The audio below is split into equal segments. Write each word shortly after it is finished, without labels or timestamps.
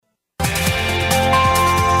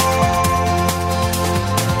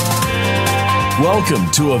Welcome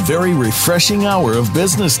to a very refreshing hour of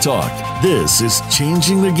business talk. This is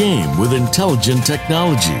Changing the Game with Intelligent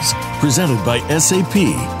Technologies, presented by SAP,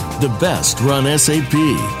 the best run SAP.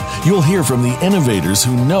 You'll hear from the innovators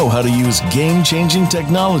who know how to use game-changing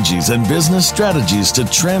technologies and business strategies to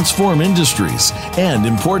transform industries. And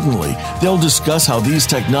importantly, they'll discuss how these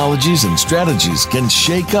technologies and strategies can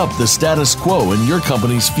shake up the status quo in your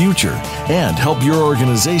company's future and help your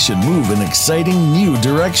organization move in exciting new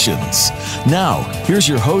directions. Now, here's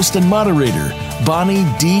your host and moderator, Bonnie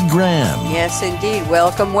D. Graham. Yes, indeed.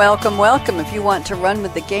 Welcome, welcome, welcome. If you want to run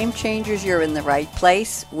with the game changers, you're in the right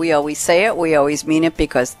place. We always say it. We always mean it,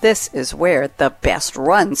 because this is where the best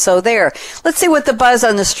run. So there. Let's see what the buzz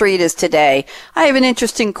on the street is today. I have an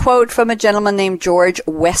interesting quote from a gentleman named George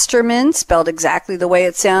Westerman, spelled exactly the way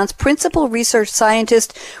it sounds, principal research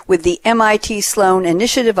scientist with the MIT Sloan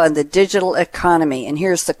Initiative on the Digital Economy. And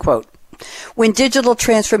here's the quote. When digital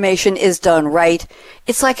transformation is done right,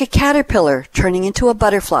 it's like a caterpillar turning into a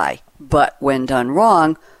butterfly. But when done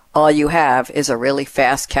wrong, all you have is a really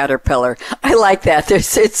fast caterpillar. I like that.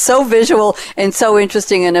 It's so visual and so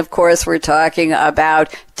interesting. And of course, we're talking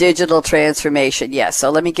about digital transformation. Yes. So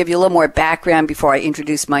let me give you a little more background before I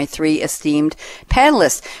introduce my three esteemed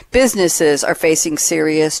panelists. Businesses are facing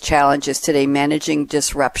serious challenges today managing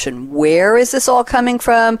disruption. Where is this all coming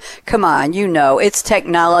from? Come on, you know, it's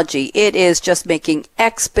technology. It is just making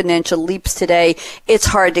exponential leaps today. It's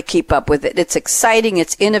hard to keep up with it. It's exciting,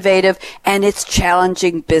 it's innovative, and it's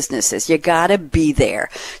challenging businesses. You gotta be there.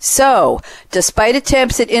 So, despite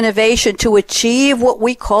attempts at innovation to achieve what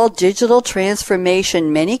we call digital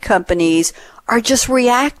transformation, many companies are just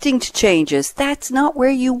reacting to changes. That's not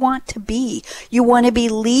where you want to be. You want to be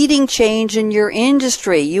leading change in your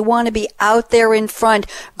industry. You want to be out there in front,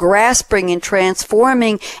 grasping and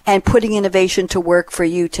transforming and putting innovation to work for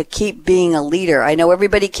you to keep being a leader. I know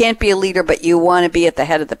everybody can't be a leader, but you want to be at the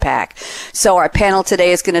head of the pack. So our panel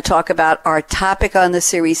today is going to talk about our topic on the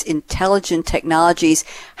series, intelligent technologies.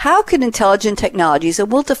 How can intelligent technologies, and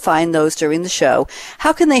we'll define those during the show,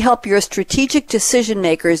 how can they help your strategic decision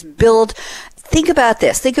makers build? Think about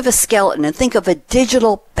this. Think of a skeleton and think of a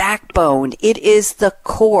digital backbone. It is the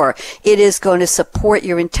core. It is going to support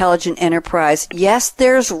your intelligent enterprise. Yes,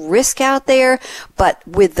 there's risk out there, but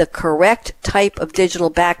with the correct type of digital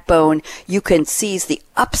backbone, you can seize the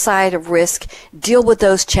upside of risk, deal with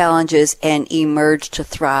those challenges, and emerge to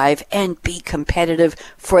thrive and be competitive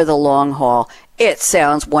for the long haul. It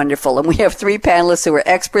sounds wonderful. And we have three panelists who are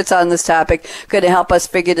experts on this topic, going to help us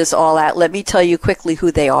figure this all out. Let me tell you quickly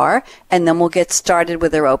who they are, and then we'll get started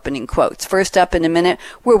with their opening quotes. First up in a minute,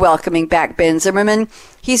 we're welcoming back Ben Zimmerman.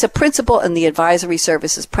 He's a principal in the advisory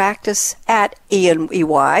services practice at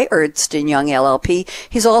EY, Ernst & Young LLP.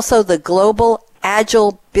 He's also the global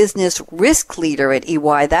Agile Business Risk Leader at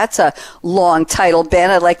EY. That's a long title, Ben.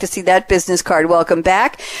 I'd like to see that business card. Welcome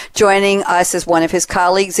back. Joining us is one of his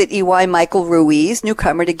colleagues at EY, Michael Ruiz,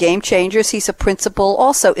 newcomer to Game Changers. He's a principal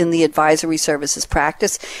also in the advisory services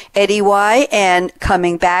practice at EY. And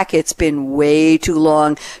coming back, it's been way too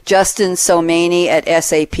long, Justin Somaini at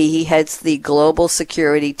SAP. He heads the global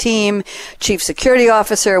security team, chief security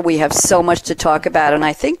officer. We have so much to talk about. And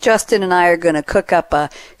I think Justin and I are going to cook up a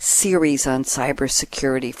series on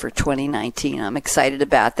cybersecurity for 2019. I'm excited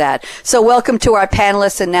about that. So welcome to our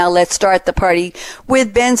panelists, and now let's start the party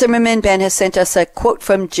with Ben Zimmerman. Ben has sent us a quote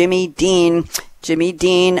from Jimmy Dean. Jimmy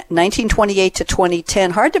Dean, 1928 to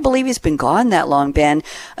 2010. Hard to believe he's been gone that long, Ben.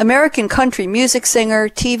 American country music singer,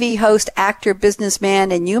 TV host, actor,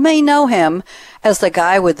 businessman, and you may know him as the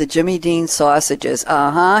guy with the Jimmy Dean sausages.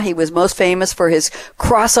 He was most famous for his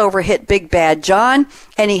crossover hit Big Bad John,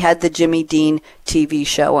 and he had the Jimmy Dean TV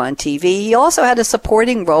show on TV. He also had a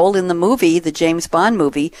supporting role in the movie, the James Bond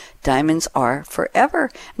movie, Diamonds Are Forever.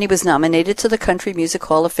 And he was nominated to the Country Music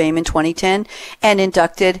Hall of Fame in 2010 and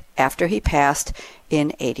inducted after he passed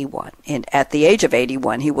in 81. And at the age of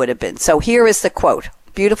 81, he would have been. So here is the quote.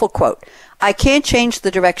 Beautiful quote. I can't change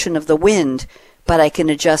the direction of the wind, but I can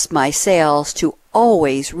adjust my sails to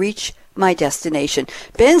always reach my destination.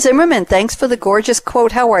 Ben Zimmerman, thanks for the gorgeous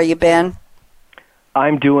quote. How are you, Ben?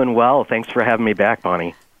 I'm doing well. Thanks for having me back,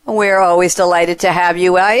 Bonnie. We're always delighted to have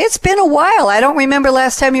you. It's been a while. I don't remember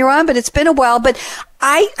last time you were on, but it's been a while. But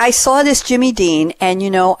I saw this Jimmy Dean, and, you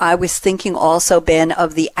know, I was thinking also, Ben,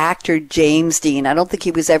 of the actor James Dean. I don't think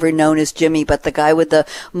he was ever known as Jimmy, but the guy with the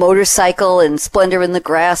motorcycle and Splendor in the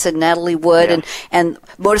Grass and Natalie Wood, yes. and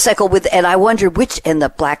motorcycle with, and I wondered which, and the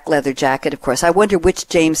black leather jacket, of course. I wonder which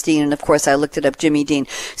James Dean, and of course I looked it up, Jimmy Dean.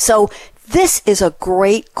 So this is a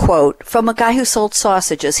great quote from a guy who sold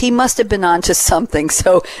sausages. He must have been onto something.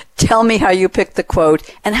 So tell me how you picked the quote,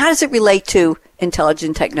 and how does it relate to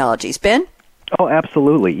intelligent technologies, Ben? Oh,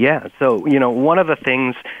 absolutely. Yeah. So, one of the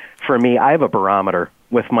things for me, I have a barometer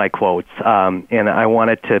with my quotes, and I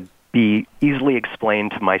want it to be easily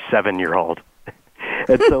explained to my 7-year-old.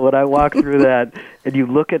 And so when I walk through that and you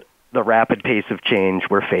look at the rapid pace of change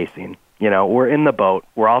we're facing, we're in the boat,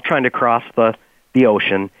 we're all trying to cross the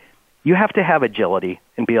ocean, you have to have agility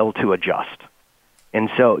and be able to adjust. And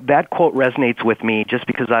so that quote resonates with me just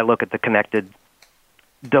because I look at the connected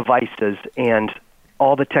devices and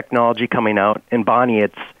all the technology coming out. And Bonnie,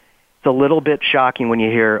 it's a little bit shocking when you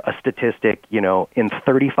hear a statistic, in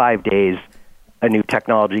 35 days, a new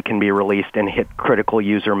technology can be released and hit critical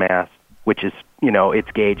user mass, which is,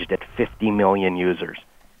 it's gauged at 50 million users.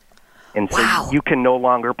 And so you can no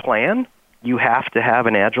longer plan. You have to have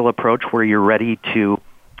an agile approach where you're ready to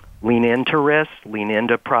lean into risk, lean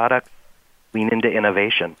into product, lean into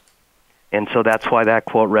innovation. And so that's why that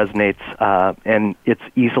quote resonates, and it's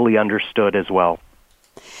easily understood as well.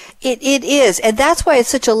 It is, and that's why it's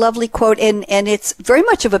such a lovely quote, and it's very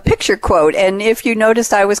much of a picture quote. And if you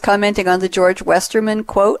noticed, I was commenting on the George Westerman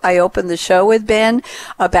quote I opened the show with, Ben,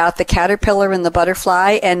 about the caterpillar and the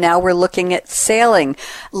butterfly, and now we're looking at sailing.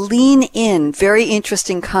 Lean in. Very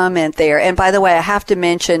interesting comment there. And by the way, I have to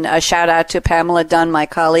mention a shout out to Pamela Dunn, my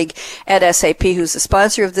colleague at SAP, who's the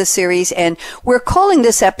sponsor of this series, and we're calling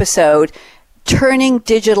this episode Turning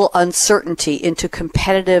Digital Uncertainty into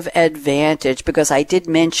Competitive Advantage, because I did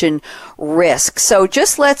mention risk. So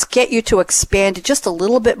just let's get you to expand just a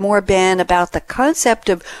little bit more, Ben, about the concept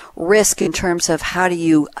of risk in terms of how do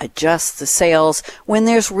you adjust the sails when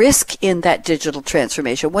there's risk in that digital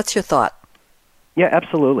transformation. What's your thought? Yeah,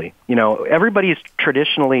 absolutely. Everybody's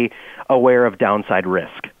traditionally aware of downside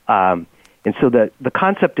risk. And so the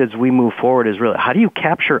concept as we move forward is really, how do you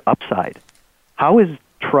capture upside? How is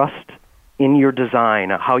trust in your design,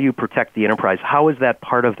 how you protect the enterprise, how is that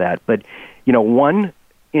part of that? But, one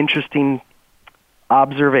interesting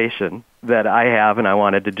observation that I have, and I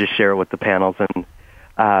wanted to just share with the panels,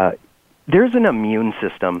 and there's an immune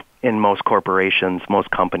system in most corporations, most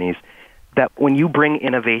companies, that when you bring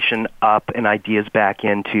innovation up and ideas back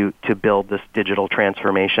in to build this digital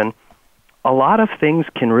transformation, a lot of things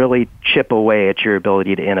can really chip away at your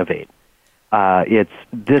ability to innovate.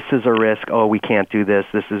 This is a risk, we can't do this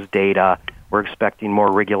is data, we're expecting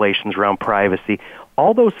more regulations around privacy.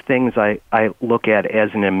 All those things I look at as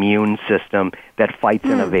an immune system that fights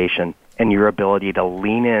innovation and your ability to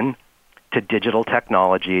lean in to digital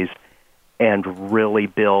technologies and really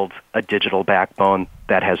build a digital backbone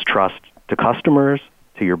that has trust to customers,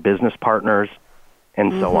 to your business partners,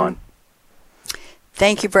 and so on.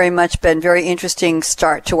 Thank you very much, Ben. Very interesting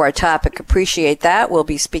start to our topic. Appreciate that. We'll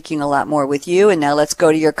be speaking a lot more with you. And now let's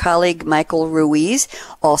go to your colleague, Michael Ruiz,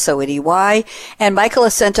 also at EY. And Michael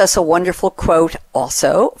has sent us a wonderful quote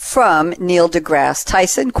also from Neil deGrasse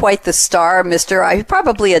Tyson, quite the star,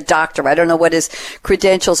 probably a doctor. I don't know what his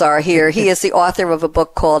credentials are here. He is the author of a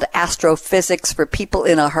book called Astrophysics for People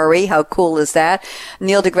in a Hurry. How cool is that?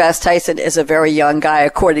 Neil deGrasse Tyson is a very young guy,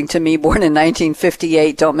 according to me, born in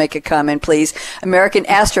 1958. Don't make a comment, please. American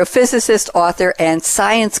astrophysicist, author, and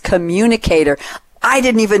science communicator. I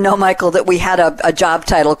didn't even know, Michael, that we had a job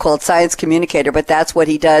title called Science Communicator, but that's what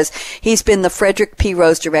he does. He's been the Frederick P.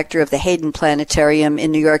 Rose Director of the Hayden Planetarium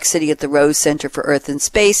in New York City at the Rose Center for Earth and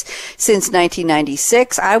Space since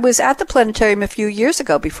 1996. I was at the planetarium a few years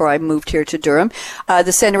ago before I moved here to Durham.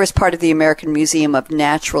 The center is part of the American Museum of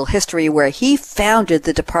Natural History, where he founded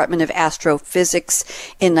the Department of Astrophysics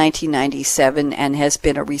in 1997 and has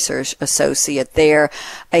been a research associate there.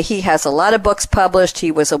 He has a lot of books published.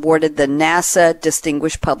 He was awarded the NASA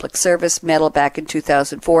Distinguished Public Service Medal back in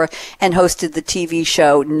 2004 and hosted the TV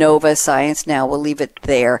show Nova Science Now. We'll leave it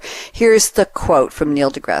there. Here's the quote from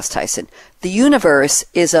Neil deGrasse Tyson. The universe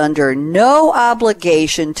is under no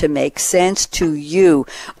obligation to make sense to you.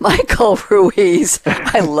 Michael Ruiz.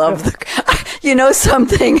 I love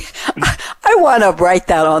something. I want to write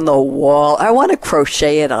that on the wall. I want to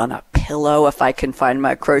crochet it on a pillow if I can find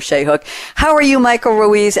my crochet hook. How are you, Michael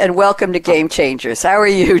Ruiz? And welcome to Game Changers. How are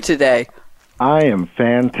you today? I am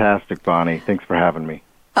fantastic, Bonnie. Thanks for having me.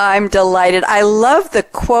 I'm delighted. I love the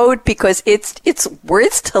quote because it's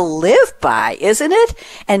words to live by, isn't it?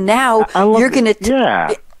 And now you're going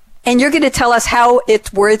to and you're going to tell us how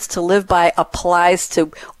it's words to live by applies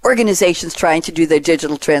to organizations trying to do their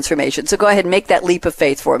digital transformation. So go ahead and make that leap of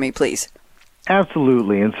faith for me, please.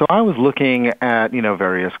 Absolutely. And so I was looking at,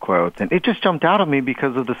 various quotes, and it just jumped out at me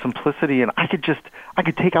because of the simplicity, and I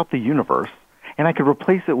could take out the universe and I could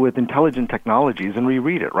replace it with intelligent technologies and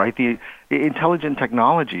reread it, right? The intelligent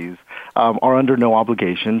technologies are under no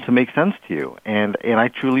obligation to make sense to you. And I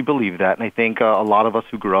truly believe that. And I think a lot of us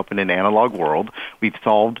who grew up in an analog world, we've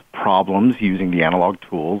solved problems using the analog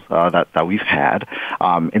tools that we've had.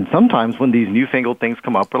 And sometimes when these newfangled things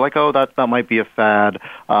come up, we're like, oh, that might be a fad.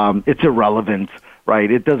 It's irrelevant.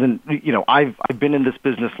 Right. It doesn't, I've been in this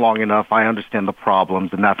business long enough. I understand the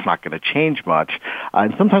problems, and that's not going to change much.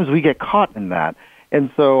 And sometimes we get caught in that.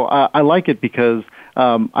 And so I like it because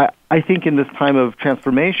I think in this time of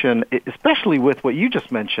transformation, especially with what you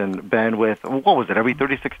just mentioned, Ben, with, what was it, every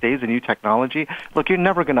 36 days a new technology? Look, you're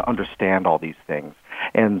never going to understand all these things.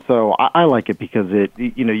 And so I like it because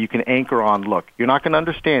you can anchor on, look, you're not going to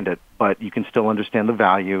understand it, but you can still understand the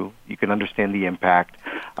value. You can understand the impact.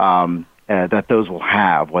 That those will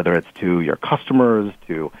have, whether it's to your customers,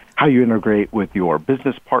 to how you integrate with your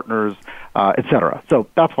business partners, et cetera. So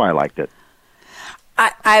that's why I liked it.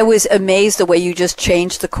 I was amazed the way you just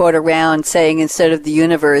changed the quote around, saying instead of the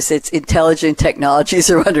universe, it's intelligent technologies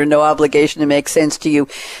are under no obligation to make sense to you.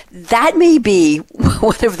 That may be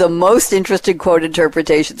one of the most interesting quote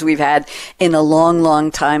interpretations we've had in a long, long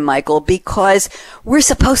time, Michael, because we're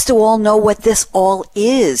supposed to all know what this all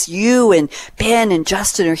is. You and Ben and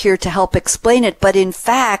Justin are here to help explain it, but in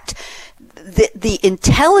fact, the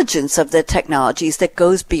intelligence of the technologies that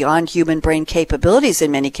goes beyond human brain capabilities in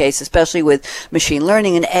many cases, especially with machine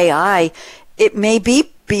learning and AI, it may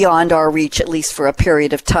be beyond our reach, at least for a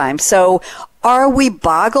period of time. So are we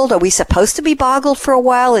boggled? Are we supposed to be boggled for a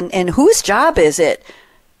while? And whose job is it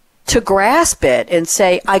to grasp it and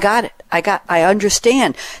say, I got it. I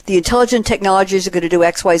understand. The intelligent technologies are going to do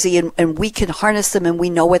X, Y, Z, and we can harness them and we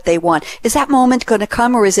know what they want. Is that moment going to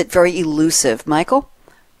come, or is it very elusive, Michael?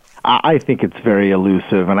 I think it's very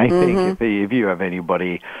elusive, and I think if you have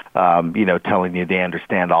anybody, telling you they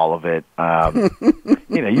understand all of it,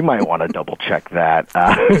 you might want to double check that.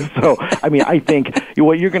 I think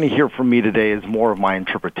what you're going to hear from me today is more of my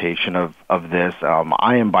interpretation of this.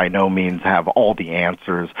 I am by no means have all the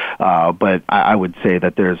answers, but I would say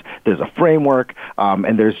that there's a framework,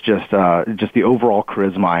 and there's just the overall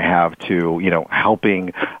charisma I have to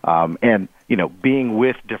helping and being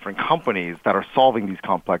with different companies that are solving these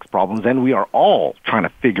complex problems, and we are all trying to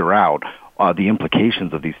figure out the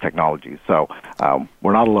implications of these technologies. So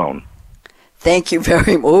we're not alone. Thank you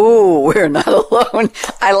very much. Ooh, we're not alone.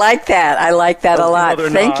 I like that. I like that a lot.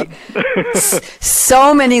 Thank you.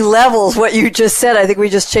 So many levels, what you just said. I think we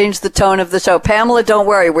just changed the tone of the show. Pamela, don't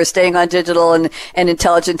worry. We're staying on digital and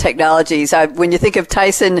intelligent technologies. When you think of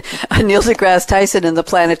Tyson, Neil deGrasse Tyson in the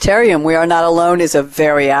planetarium, we are not alone is a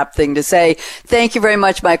very apt thing to say. Thank you very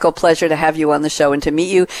much, Michael. Pleasure to have you on the show and to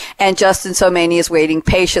meet you. And Justin Somaini is waiting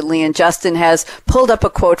patiently, and Justin has pulled up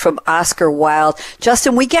a quote from Oscar Wilde.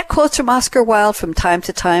 Justin, we get quotes from Oscar Wilde from time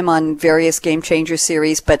to time on various Game Changer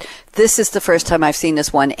series, but this is the first time I've seen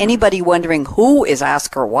this one. Anybody wondering who is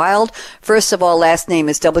Oscar Wilde? First of all, last name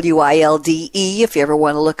is Wilde, if you ever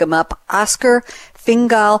want to look him up. Oscar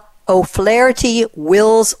Fingal O'Flaherty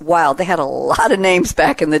Wills Wilde. They had a lot of names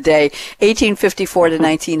back in the day. 1854 to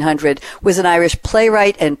 1900. Was an Irish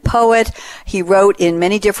playwright and poet. He wrote in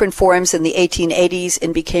many different forms in the 1880s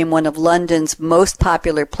and became one of London's most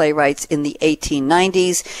popular playwrights in the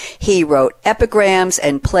 1890s. He wrote epigrams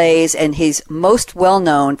and plays, and he's most well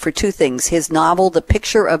known for two things. His novel, The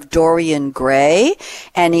Picture of Dorian Gray,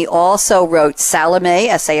 and he also wrote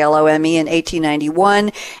Salome, Salome, in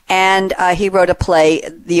 1891, and he wrote a play,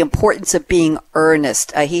 The Importance of Being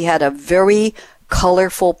Earnest. He had a very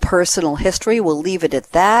colorful personal history. We'll leave it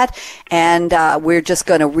at that. And we're just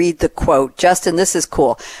going to read the quote. Justin, this is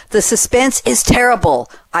cool. The suspense is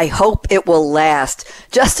terrible. I hope it will last.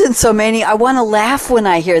 Justin Somaini, I want to laugh when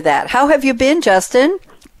I hear that. How have you been, Justin?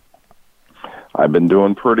 I've been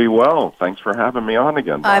doing pretty well. Thanks for having me on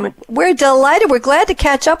again, Bonnie. We're delighted. We're glad to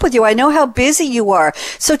catch up with you. I know how busy you are.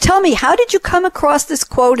 So tell me, how did you come across this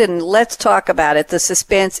quote? And let's talk about it. The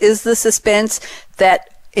suspense is the suspense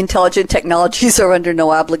that intelligent technologies are under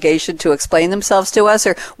no obligation to explain themselves to us,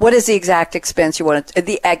 or what is the exact suspense you want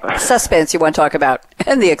to talk about,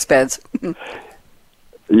 and the expense?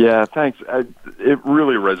 Yeah, thanks. It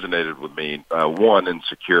really resonated with me. One,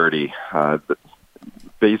 insecurity.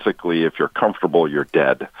 Basically, if you're comfortable, you're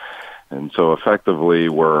dead. And so effectively,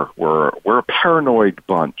 we're a paranoid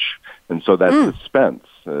bunch. And so that suspense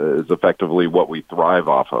is effectively what we thrive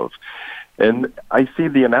off of. And I see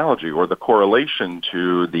the analogy or the correlation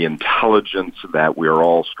to the intelligence that we're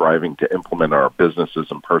all striving to implement in our businesses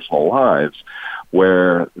and personal lives,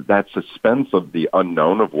 where that suspense of the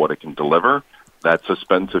unknown of what it can deliver, that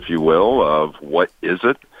suspense, if you will, of what is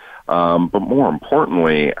it, But more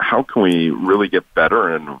importantly, how can we really get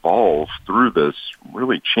better and evolve through this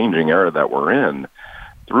really changing era that we're in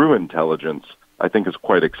through intelligence, I think is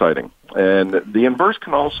quite exciting. And the inverse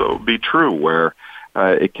can also be true, where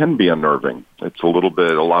it can be unnerving. It's a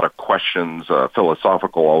lot of questions,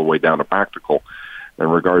 philosophical all the way down to practical, in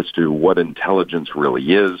regards to what intelligence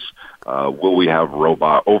really is. Will we have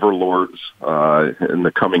robot overlords in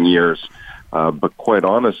the coming years? But quite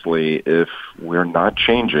honestly, if we're not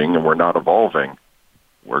changing and we're not evolving,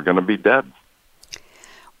 we're going to be dead.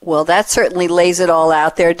 Well, that certainly lays it all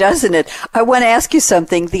out there, doesn't it? I want to ask you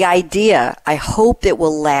something. The idea, I hope it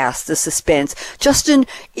will last, the suspense. Justin,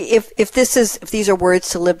 if these are words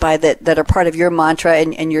to live by that are part of your mantra,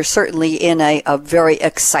 and you're certainly in a very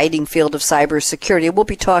exciting field of cybersecurity, we'll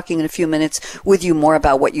be talking in a few minutes with you more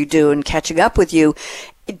about what you do and catching up with you.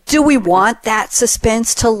 Do we want that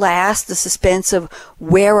suspense to last, the suspense of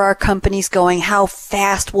where our company's going? How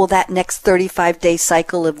fast will that next 35-day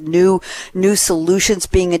cycle of new solutions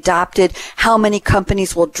being adopted? How many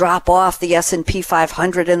companies will drop off the S&P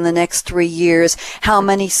 500 in the next 3 years? How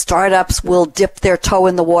many startups will dip their toe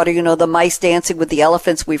in the water? You know, the mice dancing with the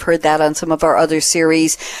elephants. We've heard that on some of our other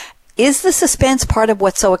series. Is the suspense part of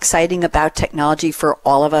what's so exciting about technology for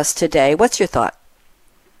all of us today? What's your thought?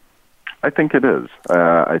 I think it is.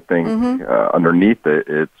 I think underneath it,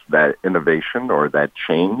 it's that innovation or that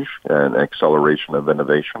change and acceleration of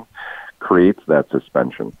innovation creates that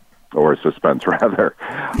suspension, or suspense rather,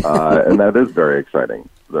 and that is very exciting.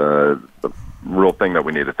 The real thing that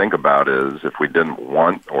we need to think about is if we didn't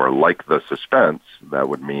want or like the suspense, that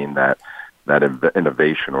would mean that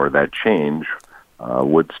innovation or that change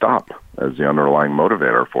would stop as the underlying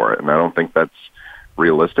motivator for it. And I don't think that's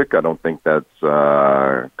realistic. I don't think that's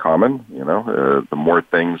common. You know, the more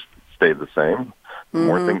things stay the same, the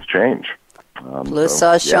more things change. Plus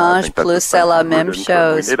ça change, plus ça la même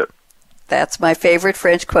chose. That's my favorite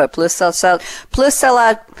French quote. Plus ça change,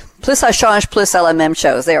 plus ça la même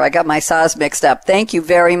chose. There, I got my saws mixed up. Thank you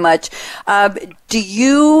very much. Do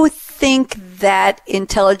you think that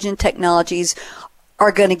intelligent technologies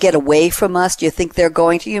are going to get away from us? Do you think they're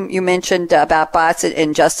going to? You mentioned about bots,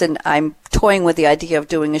 and Justin, I'm toying with the idea of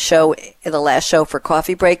doing a show, the last show for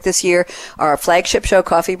Coffee Break this year, our flagship show,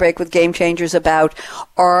 Coffee Break with Game Changers, about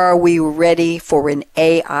are we ready for an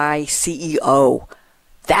AI CEO?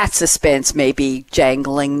 That suspense may be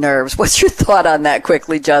jangling nerves. What's your thought on that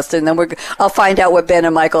quickly, Justin? Then I'll find out what Ben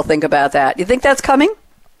and Michael think about that. You think that's coming?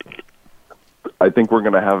 I think we're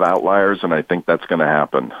going to have outliers, and I think that's going to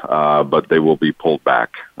happen, but they will be pulled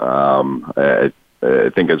back. I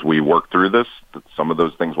think as we work through this, some of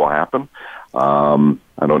those things will happen.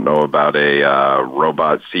 I don't know about a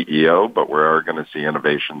robot CEO, but we're going to see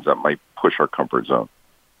innovations that might push our comfort zone.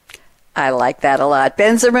 I like that a lot.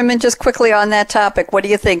 Ben Zimmerman, just quickly on that topic, what do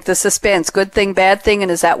you think? The suspense, good thing, bad thing,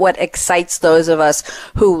 and is that what excites those of us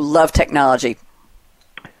who love technology?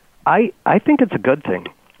 I think it's a good thing,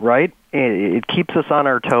 right? It keeps us on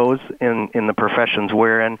our toes in the professions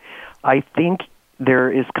we're in. I think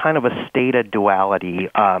there is kind of a state of duality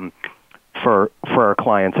for our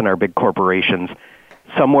clients and our big corporations,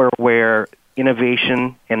 somewhere where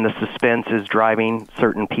innovation and the suspense is driving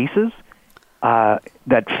certain pieces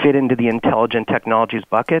that fit into the intelligent technologies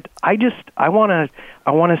bucket. I want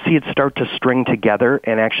to see it start to string together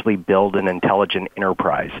and actually build an intelligent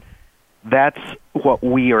enterprise. That's what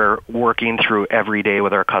we are working through every day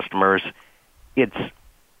with our customers. It's,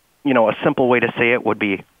 a simple way to say it would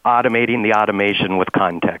be automating the automation with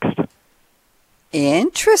context.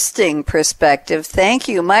 Interesting perspective. Thank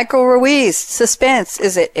you. Michael Ruiz, suspense.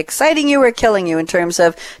 Is it exciting you or killing you in terms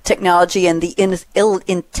of technology and the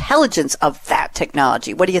intelligence of that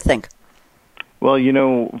technology? What do you think? Well,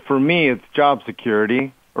 for me, it's job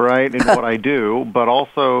security, right, in what I do. But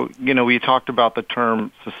also, we talked about the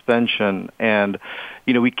term suspension, and,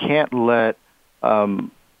 we can't let,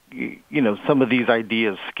 some of these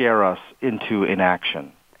ideas scare us into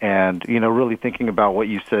inaction. And, really thinking about what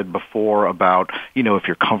you said before about, if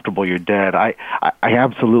you're comfortable, you're dead. I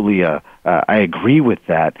absolutely, I agree with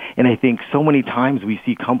that. And I think so many times we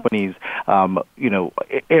see companies,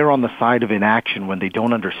 err on the side of inaction when they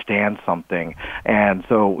don't understand something. And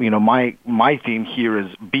so, my theme here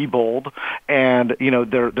is be bold. And,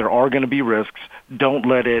 there are going to be risks. Don't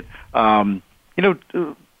let it,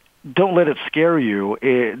 don't let it scare you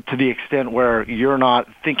to the extent where you're not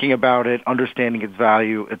thinking about it, understanding its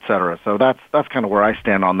value, et cetera. So that's kind of where I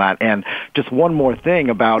stand on that. And just one more thing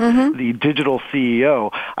about the digital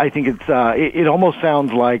CEO, I think it almost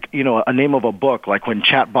sounds like, a name of a book, like When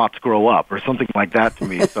Chatbots Grow Up or something like that to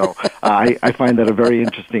me. So I find that a very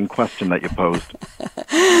interesting question that you posed.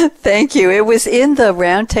 Thank you. It was in the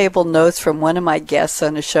roundtable notes from one of my guests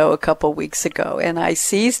on a show a couple weeks ago, and I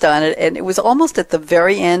seized on it, and it was almost at the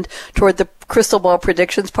very end toward the crystal ball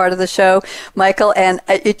predictions part of the show, Michael, and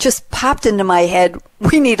it just popped into my head.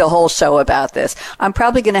 We need a whole show about this. I'm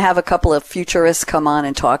probably going to have a couple of futurists come on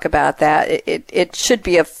and talk about that. It should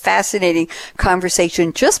be a fascinating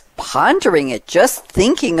conversation, just pondering it, just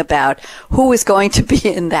thinking about who is going to be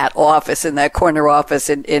in that office, in that corner office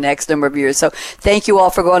in X number of years. So thank you all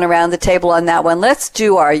for going around the table on that one. Let's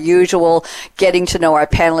do our usual getting to know our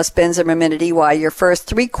panelists. Ben Zimmerman at EY, your first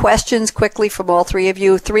 3 questions quickly from all 3 of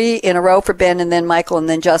you, 3 in a row for Ben and then Michael and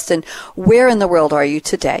then Justin. Where in the world are you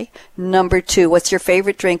today? Number 2, what's your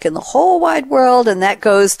favorite drink in the whole wide world? And that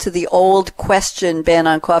goes to the old question, Ben,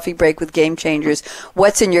 on Coffee Break with Game Changers.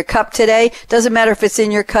 What's in your cup today? Doesn't matter if it's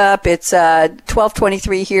in your cup. It's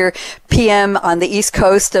 12:23 here p.m. on the East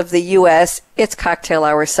Coast of the U.S. It's cocktail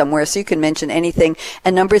hour somewhere, so you can mention anything.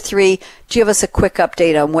 And number 3, give us a quick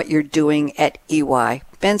update on what you're doing at EY.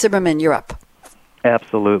 Ben Zimmerman, you're up.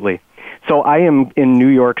 Absolutely. So I am in New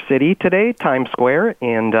York City today, Times Square,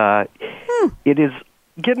 and it is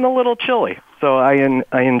getting a little chilly. So I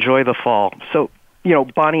enjoy the fall. So,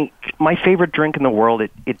 Bonnie, my favorite drink in the world,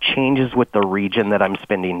 it changes with the region that I'm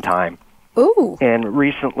spending time. Ooh. And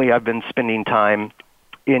recently I've been spending time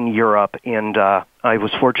in Europe, and I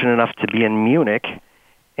was fortunate enough to be in Munich,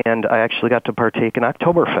 and I actually got to partake in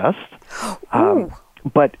Oktoberfest.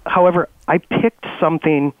 But, however, I picked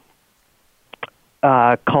something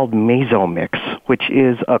called Mezomix, which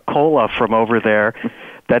is a cola from over there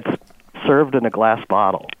that's served in a glass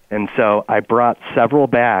bottle. And so I brought several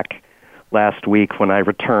back last week when I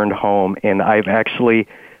returned home, and I've actually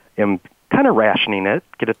am kind of rationing it,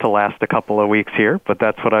 get it to last a couple of weeks here, but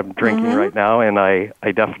that's what I'm drinking right now, and I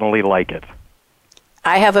definitely like it.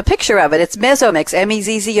 I have a picture of it. It's Mezomix,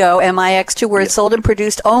 M-E-Z-Z-O-M-I-X, 2 words, sold and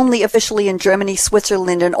produced only officially in Germany,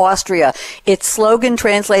 Switzerland, and Austria. Its slogan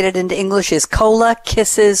translated into English is Cola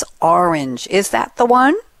Kisses Orange. Is that the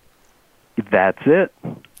one? That's it.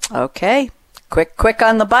 Okay. Quick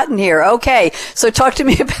on the button here. Okay. So talk to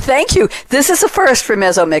me. Thank you. This is a first for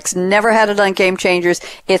Mezomix. Never had it on Game Changers.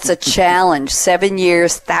 It's a challenge. 7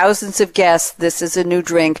 years, thousands of guests. This is a new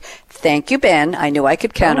drink. Thank you, Ben. I knew I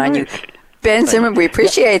could count on you. Ben Zimmerman, we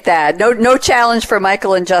appreciate that. No challenge for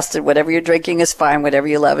Michael and Justin. Whatever you're drinking is fine. Whatever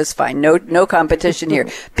you love is fine. No competition here.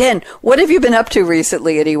 Ben, what have you been up to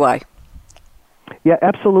recently at EY? Yeah,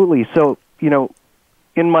 absolutely. So,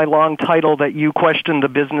 in my long title that you questioned the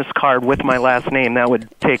business card with my last name, that would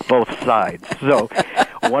take both sides. So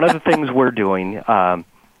one of the things we're doing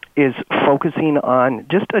is focusing on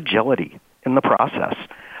just agility in the process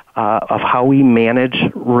of how we manage,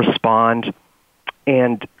 respond,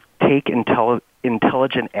 and take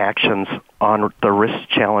intelligent actions on the risk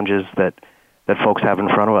challenges that folks have in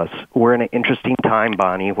front of us. We're in an interesting time,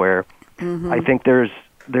 Bonnie, where I think there's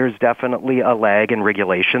definitely a lag in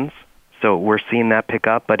regulations. So we're seeing that pick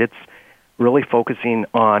up, but it's really focusing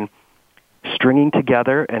on stringing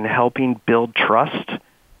together and helping build trust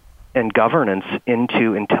and governance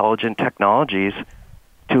into intelligent technologies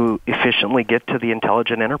to efficiently get to the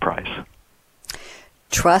intelligent enterprise.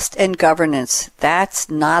 Trust and governance. That's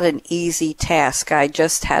not an easy task. I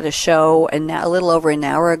just had a show a little over an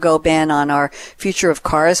hour ago, Ben, on our future of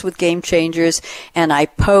cars with Game Changers, and I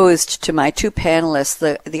posed to my 2 panelists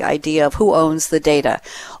the idea of who owns the data.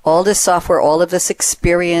 All this software, all of this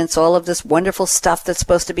experience, all of this wonderful stuff that's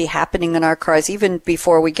supposed to be happening in our cars, even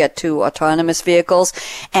before we get to autonomous vehicles.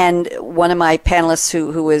 And one of my panelists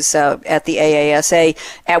who was at the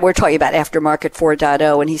AASA, we're talking about Aftermarket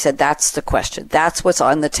 4.0, and he said, that's the question. That's what's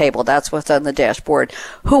on the table. That's what's on the dashboard.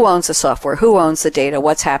 Who owns the software? Who owns the data?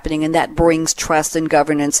 What's happening? And that brings trust and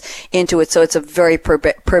governance into it. So it's a very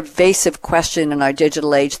pervasive question in our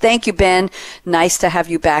digital age. Thank you, Ben. Nice to have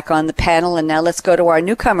you back on the panel. And now let's go to our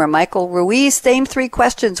newcomer, Michael Ruiz. Same 3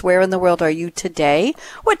 questions. Where in the world are you today?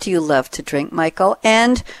 What do you love to drink, Michael?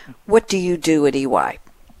 And what do you do at EY?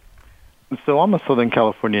 So I'm a Southern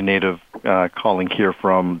California native calling here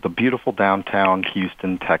from the beautiful downtown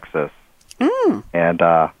Houston, Texas. And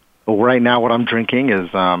right now what I'm drinking is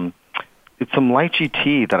it's some lychee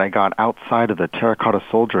tea that I got outside of the Terracotta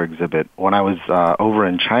Soldier exhibit when I was over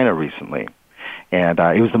in China recently. And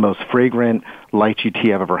it was the most fragrant lychee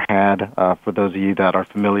tea I've ever had. For those of you that are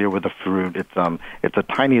familiar with the fruit, it's a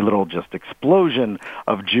tiny little just explosion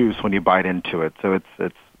of juice when you bite into it. So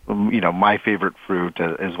it's my favorite fruit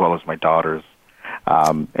as well as my daughter's.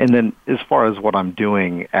 And then as far as what I'm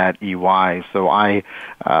doing at EY, so I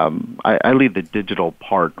lead the digital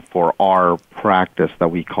part for our practice that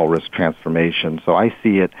we call risk transformation. So I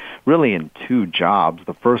see it really in two jobs.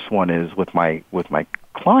 The first one is with my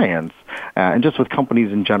clients and just with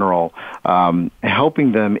companies in general,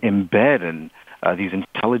 helping them embed in these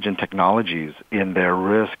intelligent technologies in their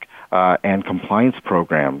risk and compliance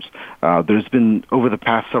programs. There's been, over the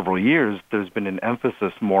past several years, there's been an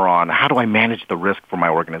emphasis more on how do I manage the risk for my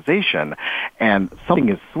organization, and something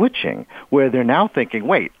is switching where they're now thinking,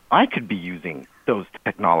 wait, I could be using those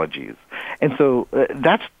technologies. And so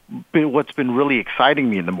that's been what's been really exciting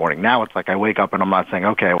me in the morning. Now it's like I wake up and I'm not saying,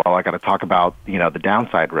 okay, well, I got to talk about, the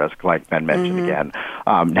downside risk like Ben mentioned again.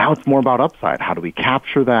 Now it's more about upside. How do we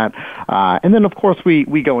capture that? And then, of course,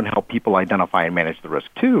 we go and help people identify and manage the risk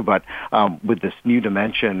too. But with this new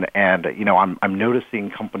dimension and, I'm noticing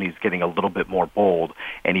companies getting a little bit more bold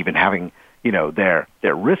and even having, their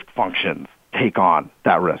risk functions take on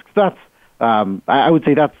that risk. So that's, I would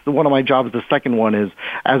say that's one of my jobs. The second one is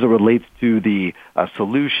as it relates to the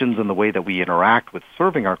solutions and the way that we interact with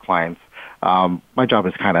serving our clients. My job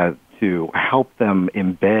is kind of to help them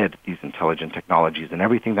embed these intelligent technologies in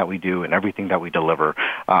everything that we do and everything that we deliver,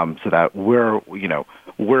 so that we're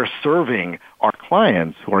serving our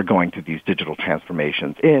clients who are going through these digital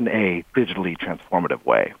transformations in a digitally transformative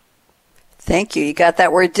way. Thank you. You got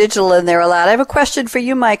that word digital in there a lot. I have a question for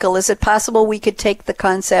you, Michael. Is it possible we could take the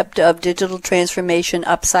concept of digital transformation,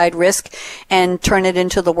 upside risk, and turn it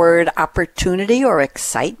into the word opportunity or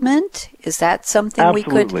excitement? Is that something we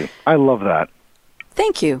could? Absolutely. I love that.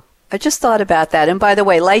 Thank you. I just thought about that. And by the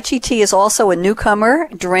way, lychee tea is also a newcomer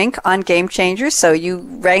drink on Game Changers, so you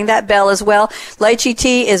rang that bell as well. Lychee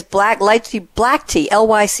tea is black tea,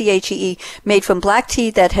 Lychee, made from black tea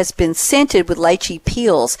that has been scented with lychee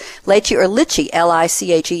peels. Lychee or lychee,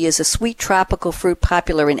 Liche, is a sweet tropical fruit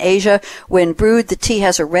popular in Asia. When brewed, the tea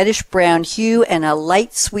has a reddish-brown hue and a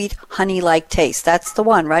light, sweet, honey-like taste. That's the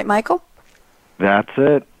one, right, Michael? That's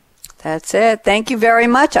it. That's it. Thank you very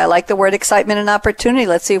much. I like the word excitement and opportunity.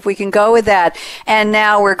 Let's see if we can go with that. And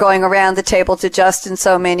now we're going around the table to Justin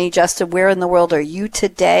Somaini. Justin, where in the world are you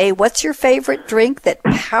today? What's your favorite drink that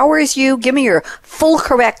powers you? Give me your full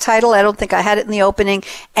correct title. I don't think I had it in the opening.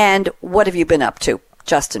 And what have you been up to,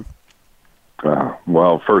 Justin?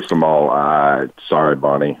 Well, first of all, sorry,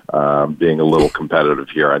 Bonnie. Being a little competitive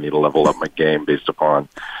here, I need to level up my game based upon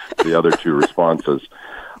the other two responses.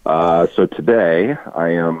 So today, I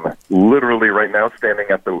am literally right now standing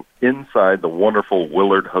at inside the wonderful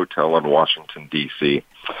Willard Hotel in Washington, D.C.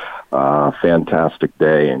 Fantastic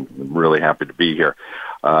day, and I'm really happy to be here.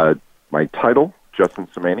 My title, Justin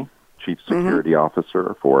Somaini, Chief Security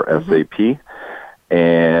Officer for SAP,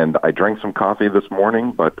 and I drank some coffee this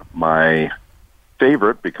morning, but my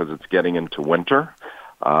favorite, because it's getting into winter,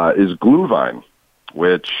 is Glühwein,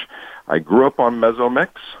 which I grew up on Mezzomix,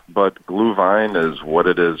 but Glühwein is what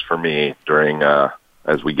it is for me during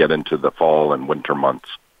as we get into the fall and winter months.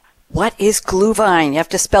 What is Glühwein? You have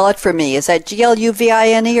to spell it for me. Is that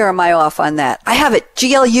Gluvine or am I off on that? I have it.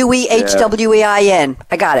 Gluehwein.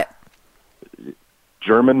 I got it.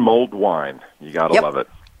 German mulled wine. You got to love it.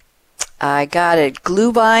 I got it.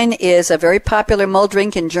 Glühwein is a very popular mulled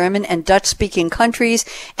drink in German and Dutch-speaking countries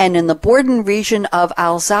and in the Bourgogne region of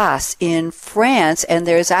Alsace in France. And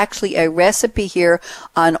there's actually a recipe here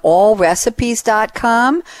on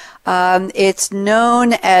allrecipes.com. It's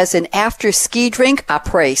known as an after-ski drink,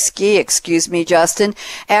 après-ski, excuse me, Justin.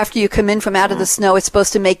 After you come in from out of the snow, it's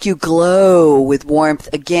supposed to make you glow with warmth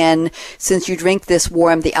again. Since you drink this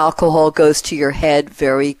warm, the alcohol goes to your head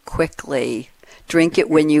very quickly. Drink it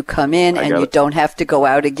when you come in, and you don't have to go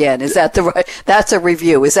out again. Is that the right? That's a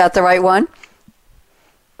review. Is that the right one?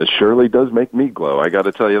 It surely does make me glow. I got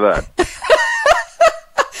to tell you that.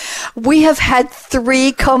 We have had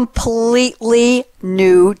 3 completely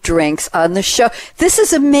new drinks on the show. This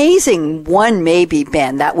is amazing. 1 maybe,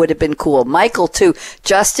 Ben. That would have been cool. Michael, too.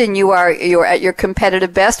 Justin, you're at your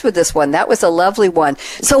competitive best with this one. That was a lovely one.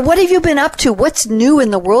 So what have you been up to? What's new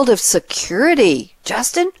in the world of security?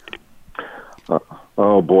 Justin?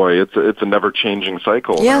 Oh boy, it's a never-changing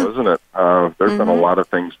cycle, now, isn't it? There's been a lot of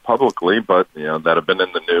things publicly, but that have been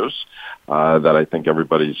in the news that I think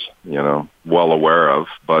everybody's well aware of.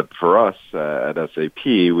 But for us at SAP,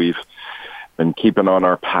 we've been keeping on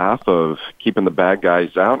our path of keeping the bad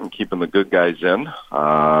guys out and keeping the good guys in.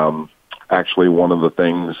 Actually, one of the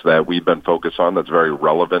things that we've been focused on that's very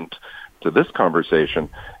relevant to this conversation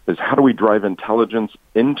is how do we drive intelligence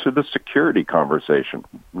into the security conversation?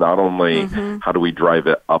 Not only how do we drive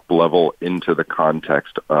it up level into the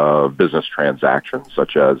context of business transactions,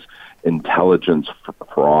 such as intelligence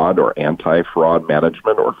fraud or anti-fraud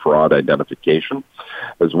management or fraud identification,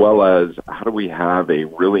 as well as how do we have a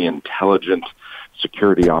really intelligent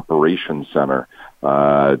security operations center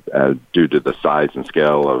due to the size and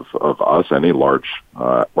scale of us, any large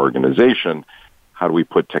organization. How do we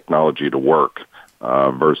put technology to work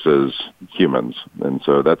versus humans? And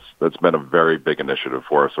so that's been a very big initiative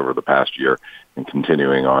for us over the past year and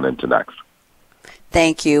continuing on into next.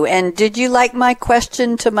 Thank you. And did you like my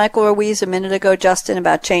question to Michael Ruiz a minute ago, Justin,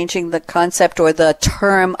 about changing the concept or the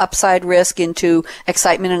term upside risk into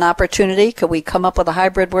excitement and opportunity? Could we come up with a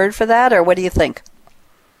hybrid word for that, or what do you think?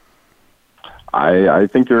 I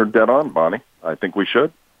think you're dead on, Bonnie. I think we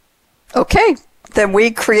should. Okay. Then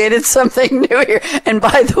we created something new here. And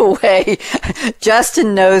by the way,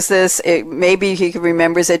 Justin knows this. Maybe he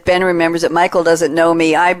remembers it. Ben remembers it. Michael doesn't know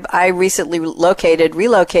me. I recently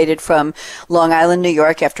relocated from Long Island, New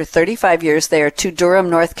York after 35 years there to Durham,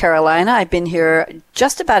 North Carolina. I've been here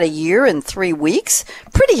just about a year and 3 weeks.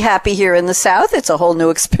 Pretty happy here in the South. It's a whole new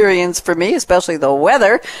experience for me, especially the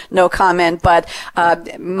weather. No comment. But,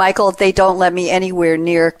 Michael, they don't let me anywhere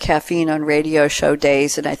near caffeine on radio show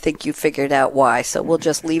days, and I think you figured out why. So we'll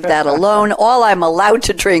just leave that alone. All I'm allowed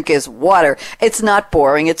to drink is water. It's not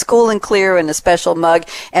boring. It's cool and clear in a special mug.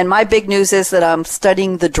 And my big news is that I'm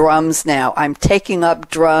studying the drums now. I'm taking up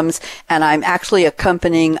drums, and I'm actually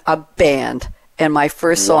accompanying a band. And my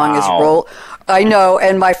first song is Roll. I know.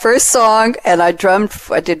 And my first song, and I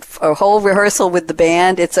did a whole rehearsal with the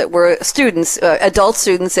band. We're students, adult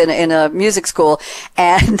students in a music school.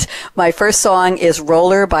 And my first song is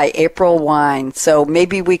Roller by April Wine. So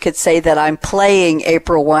maybe we could say that I'm playing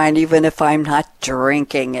April Wine even if I'm not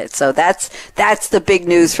drinking it. So that's the big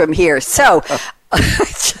news from here. So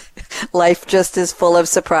life just is full of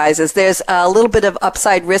surprises. There's a little bit of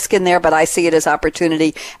upside risk in there, but I see it as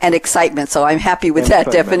opportunity and excitement. So I'm happy with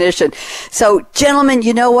that definition. So, gentlemen,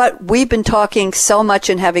 you know what? We've been talking so much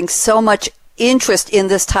and having so much interest in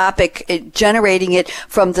this topic, generating it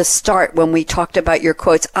from the start when we talked about your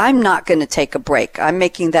quotes. I'm not going to take a break. I'm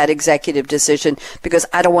making that executive decision because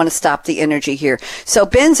I don't want to stop the energy here. So,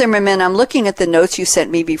 Ben Zimmerman, I'm looking at the notes you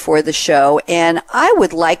sent me before the show, and I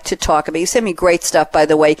would like to talk about, you sent me great stuff, by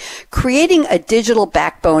the way, creating a digital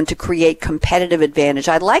backbone to create competitive advantage.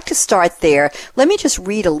 I'd like to start there. Let me just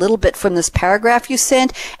read a little bit from this paragraph you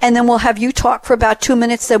sent, and then we'll have you talk for about 2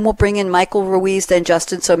 minutes, then we'll bring in Michael Ruiz, then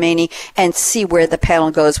Justin Somaini, and see where the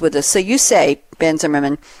panel goes with us. So you say, Ben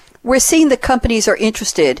Zimmerman, we're seeing that companies are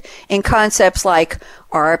interested in concepts like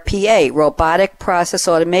RPA, robotic process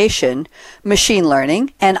automation, machine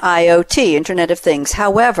learning, and IoT, Internet of Things.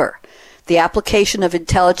 However, the application of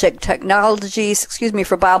intelligent technologies, excuse me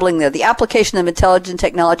for bobbling there, the application of intelligent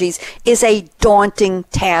technologies is a daunting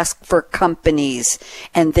task for companies,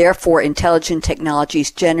 and therefore intelligent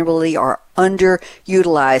technologies generally are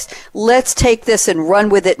underutilized. Let's take this and run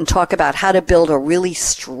with it and talk about how to build a really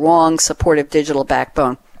strong, supportive digital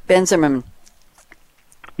backbone. Ben Zimmerman.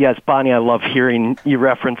 Yes, Bonnie, I love hearing you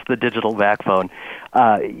reference the digital backbone.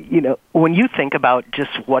 When you think about just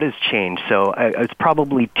what has changed, so it's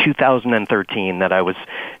probably 2013 that I was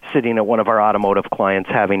sitting at one of our automotive clients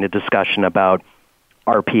having a discussion about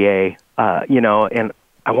RPA, and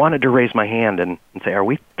I wanted to raise my hand and say, are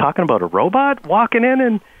we talking about a robot walking in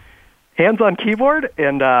and hands on keyboard?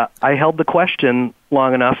 And I held the question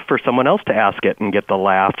long enough for someone else to ask it and get the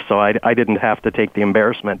laugh, so I didn't have to take the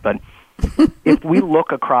embarrassment. But if we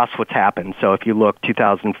look across what's happened, so if you look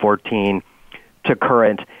 2014 to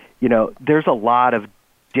current, there's a lot of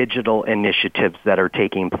digital initiatives that are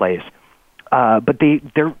taking place. But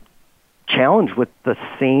they're challenged with the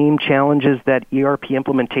same challenges that ERP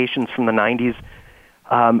implementations from the 90s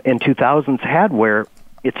and 2000s had, where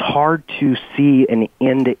it's hard to see an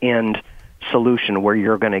end-to-end solution where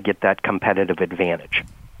you're going to get that competitive advantage.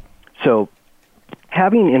 So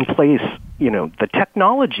having in place, the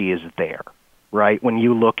technology is there, right? When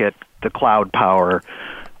you look at the cloud power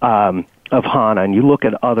of HANA and you look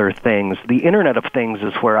at other things, the Internet of Things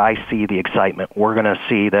is where I see the excitement. We're going to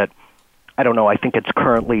see that, I think it's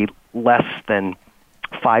currently less than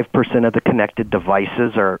 5% of the connected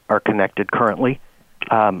devices are connected currently.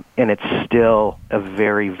 And it's still a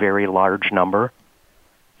very, very large number.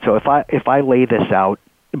 So if I lay this out,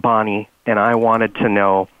 Bonnie, and I wanted to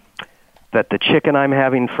know that the chicken I'm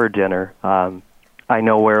having for dinner, I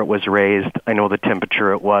know where it was raised, I know the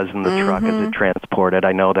temperature it was in the truck as it transported,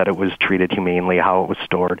 I know that it was treated humanely, how it was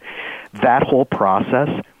stored. That whole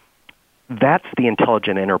process, that's the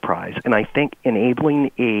intelligent enterprise. And I think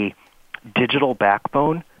enabling a digital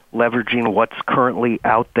backbone, leveraging what's currently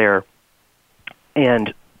out there,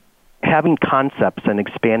 and having concepts and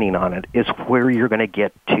expanding on it is where you're going to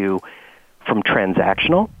get to from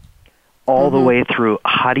transactional all the way through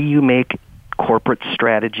how do you make corporate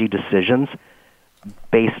strategy decisions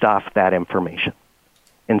based off that information.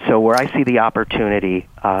 And so where I see the opportunity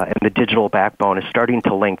in the digital backbone is starting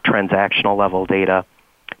to link transactional level data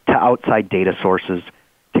to outside data sources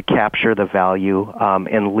to capture the value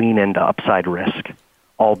and lean into upside risk,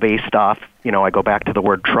 all based off, I go back to the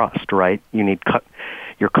word trust, right? You need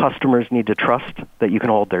your customers need to trust that you can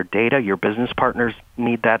hold their data. Your business partners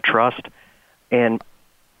need that trust. And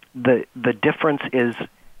the difference is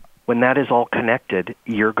when that is all connected,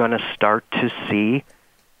 you're going to start to see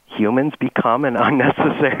humans become an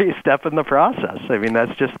unnecessary step in the process. I mean,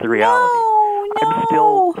 that's just the reality. No. I'm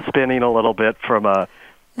still spinning a little bit from a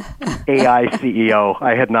AI CEO.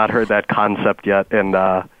 I had not heard that concept yet, and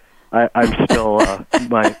I'm still,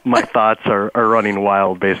 my thoughts are running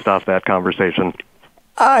wild based off that conversation.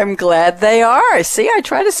 I'm glad they are. See, I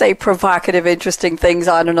try to say provocative, interesting things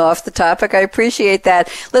on and off the topic. I appreciate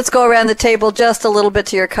that. Let's go around the table just a little bit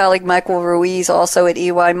to your colleague, Michael Ruiz, also at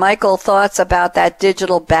EY. Michael, thoughts about that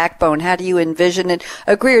digital backbone? How do you envision it?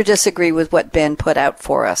 Agree or disagree with what Ben put out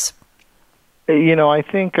for us? I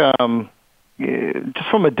think just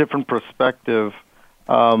from a different perspective,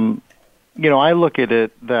 I look at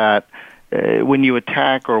it that when you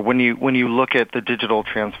attack or when you look at the digital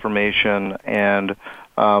transformation, and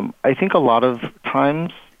I think a lot of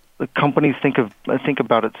times the companies think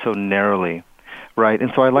about it so narrowly, right?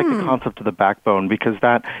 And so I like the concept of the backbone because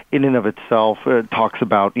that in and of itself talks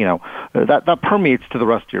about that permeates to the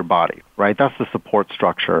rest of your body, right? That's the support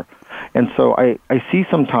structure. And so I see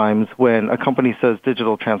sometimes when a company says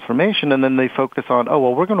digital transformation and then they focus on,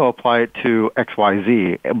 we're going to apply it to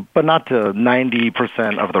XYZ, but not to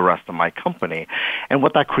 90% of the rest of my company. And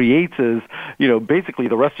what that creates is, basically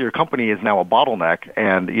the rest of your company is now a bottleneck.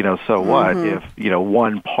 And, so what if,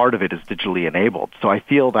 one part of it is digitally enabled? So I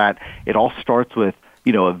feel that it all starts with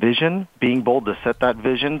a vision, being bold to set that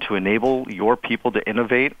vision to enable your people to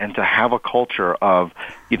innovate and to have a culture of,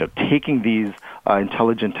 taking these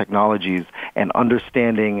intelligent technologies and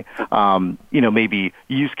understanding, maybe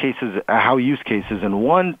how use cases in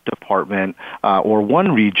one department or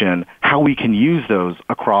one region, how we can use those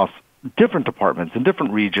across different departments in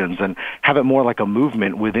different regions and have it more like a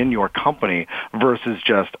movement within your company versus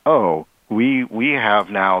just, we have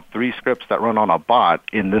now 3 scripts that run on a bot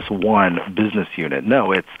in this one business unit.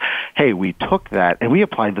 No, it's, hey, we took that and we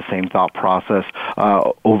applied the same thought process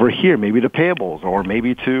over here, maybe to payables or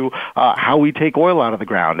maybe to how we take oil out of the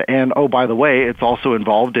ground. And, by the way, it's also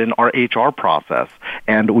involved in our HR process.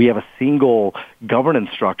 And we have a single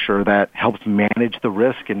governance structure that helps manage the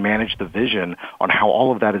risk and manage the vision on how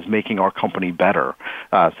all of that is making our company better.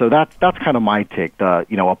 So that's kind of my take,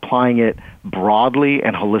 applying it broadly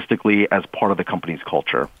and holistically as part of the company's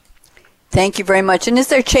culture. Thank you very much. And is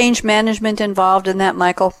there change management involved in that,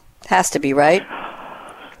 Michael? Has to be, right?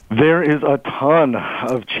 There is a ton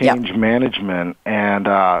of change management, and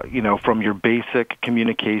from your basic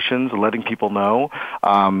communications, letting people know,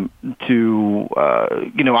 to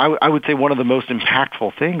I would say one of the most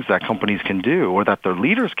impactful things that companies can do, or that their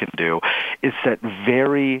leaders can do, is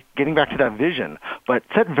getting back to that vision, but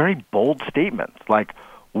set very bold statements like,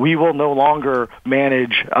 we will no longer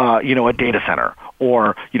manage, a data center,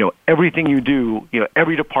 or, everything you do,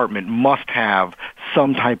 every department must have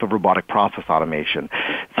some type of robotic process automation.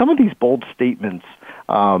 Some of these bold statements,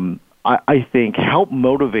 I think, help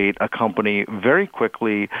motivate a company very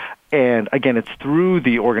quickly. And again, it's through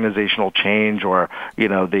the organizational change or,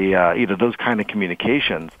 those kind of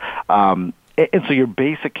communications. And so your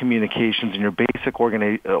basic communications and your basic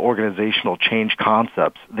organizational change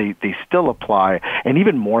concepts, they still apply, and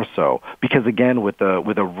even more so because, again, with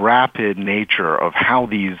the rapid nature of how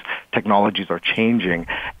these technologies are changing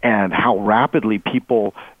and how rapidly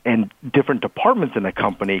people and different departments in a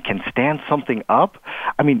company can stand something up,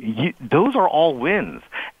 I mean, those are all wins.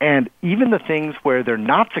 And even the things where they're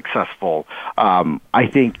not successful, I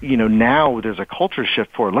think, now there's a culture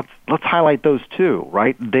shift for let's highlight those too,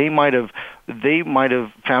 right? They might have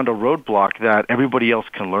found a roadblock that everybody else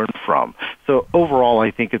can learn from. So overall, I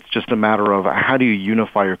think it's just a matter of how do you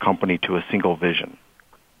unify your company to a single vision.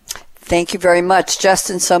 Thank you very much.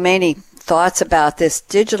 Justin Somaini, thoughts about this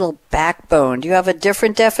digital backbone? Do you have a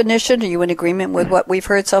different definition? Are you in agreement with what we've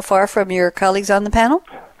heard so far from your colleagues on the panel?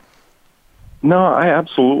 No, I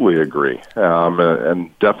absolutely agree,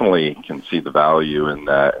 and definitely can see the value in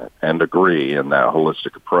that and agree in that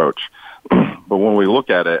holistic approach. But when we look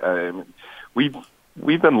at it,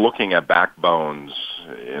 we've been looking at backbones,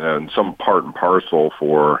 in some part and parcel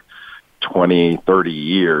for 20, 30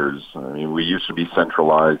 years. I mean, we used to be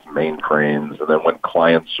centralized mainframes, and then went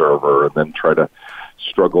client server, and then try to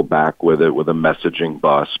struggle back with it with a messaging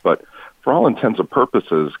bus. But for all intents and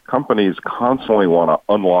purposes, companies constantly want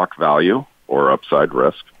to unlock value or upside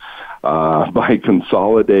risk by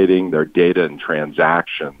consolidating their data and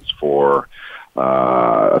transactions for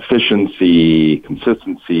efficiency,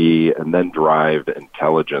 consistency, and then drive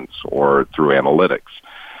intelligence or through analytics.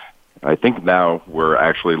 I think now we're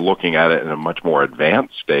actually looking at it in a much more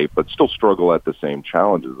advanced state, but still struggle at the same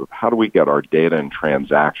challenges of how do we get our data and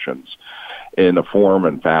transactions in a form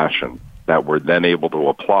and fashion that we're then able to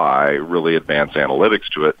apply really advanced analytics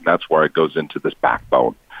to it. And that's where it goes into this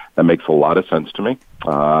backbone. That makes a lot of sense to me,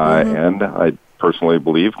 and I personally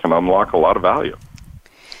believe can unlock a lot of value.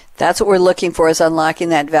 That's what we're looking for, is unlocking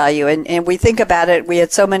that value. And we think about it, we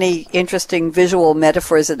had so many interesting visual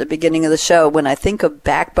metaphors at the beginning of the show. When I think of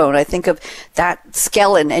backbone, I think of that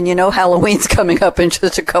skeleton. And Halloween's coming up in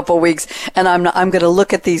just a couple weeks, and I'm going to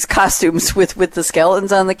look at these costumes with the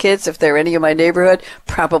skeletons on the kids. If they're any in my neighborhood,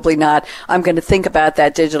 probably not. I'm going to think about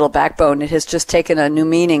that digital backbone. It has just taken a new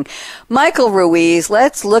meaning. Michael Ruiz,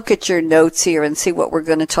 let's look at your notes here and see what we're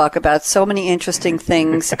going to talk about. So many interesting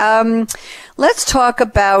things. Let's talk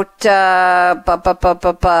about, I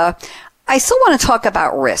still want to talk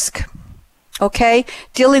about risk. Okay?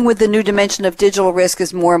 Dealing with the new dimension of digital risk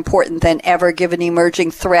is more important than ever given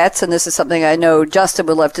emerging threats, and this is something I know Justin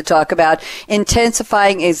would love to talk about.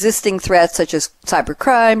 Intensifying existing threats such as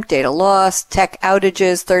cybercrime, data loss, tech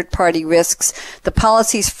outages, third-party risks. The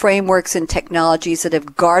policies, frameworks, and technologies that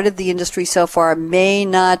have guarded the industry so far may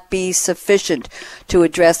not be sufficient to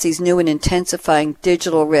address these new and intensifying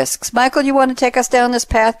digital risks. Michael, you want to take us down this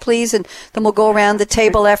path, please? And then we'll go around the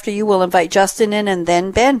table after you. We'll invite Justin in, and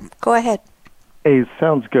then Ben. Go ahead. Hey,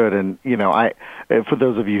 sounds good. And, for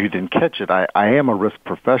those of you who didn't catch it, I am a risk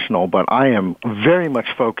professional, but I am very much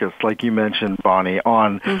focused, like you mentioned, Bonnie,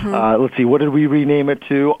 on, let's see, what did we rename it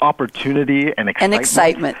to? Opportunity and excitement. And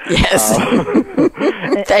excitement, yes.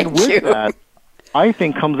 and with that, I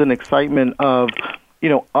think comes an excitement of,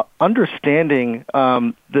 understanding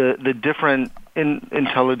the different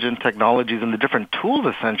intelligent technologies and the different tools,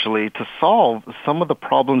 essentially, to solve some of the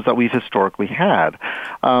problems that we've historically had.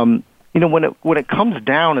 When it comes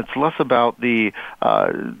down, it's less about the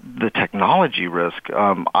technology risk.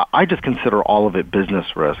 I just consider all of it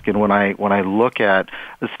business risk. And when I look at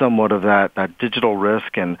somewhat of that digital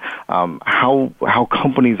risk and how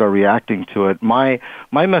companies are reacting to it, my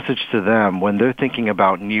message to them when they're thinking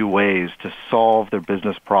about new ways to solve their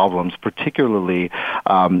business problems, particularly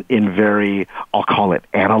in very, I'll call it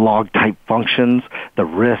analog type functions, the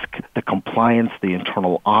risk, the compliance, the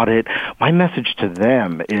internal audit, my message to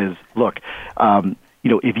them is, look,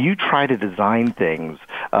 if you try to design things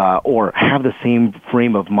or have the same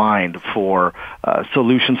frame of mind for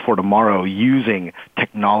solutions for tomorrow using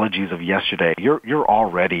technologies of yesterday, you're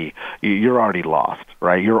already lost,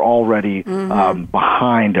 right? You're already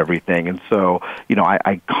behind everything. And so,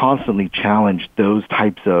 I constantly challenge those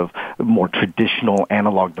types of more traditional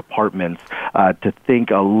analog departments to think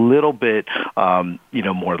a little bit,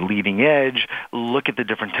 more leading edge, look at the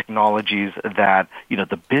different technologies that,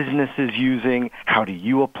 the business is using, how do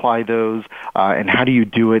you apply those, and how do you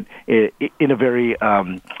do it in a very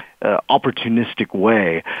opportunistic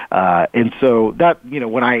way. And so that,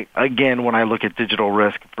 when I look at digital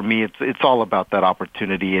risk, for me, it's all about that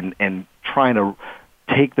opportunity and trying to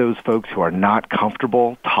take those folks who are not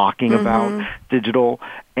comfortable talking about digital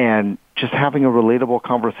and just having a relatable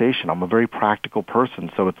conversation. I'm a very practical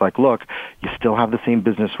person, so it's like, look, you still have the same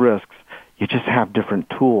business risks. You just have different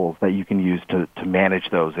tools that you can use to manage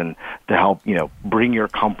those and to help, bring your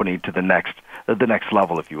company to the next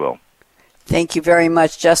level, if you will. Thank you very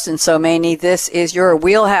much, Justin Somaini. This is your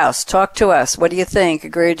wheelhouse. Talk to us. What do you think?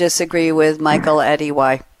 Agree or disagree with Michael at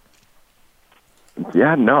EY?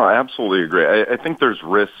 Yeah, no, I absolutely agree. I think there's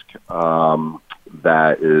risk that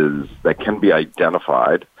can be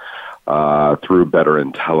identified through better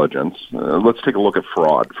intelligence. Let's take a look at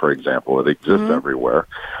fraud, for example. It exists everywhere.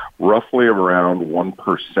 Roughly around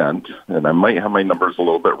 1%, and I might have my numbers a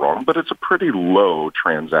little bit wrong, but it's a pretty low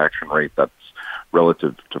transaction rate that's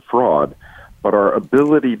relative to fraud. But our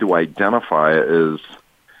ability to identify it is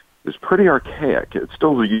pretty archaic. It's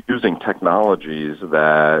still using technologies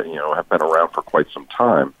that have been around for quite some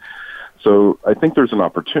time. So I think there's an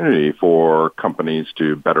opportunity for companies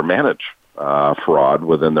to better manage fraud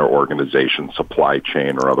within their organization, supply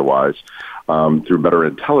chain or otherwise, through better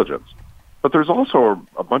intelligence. But there's also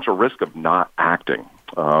a bunch of risk of not acting,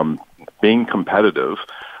 being competitive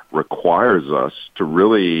requires us to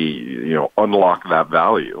really, unlock that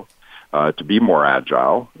value, to be more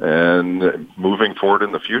agile. And moving forward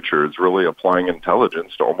in the future is really applying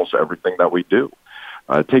intelligence to almost everything that we do.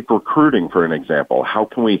 Take recruiting, for an example. How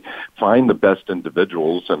can we find the best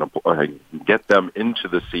individuals and get them into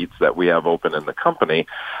the seats that we have open in the company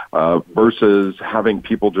versus having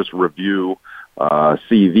people just review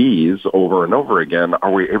CVs over and over again?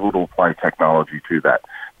 Are we able to apply technology to that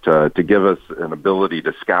to give us an ability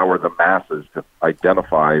to scour the masses to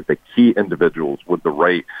identify the key individuals with the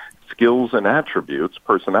right skills and attributes,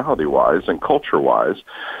 personality-wise and culture-wise,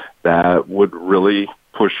 that would really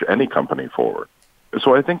push any company forward?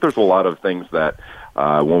 So I think there's a lot of things that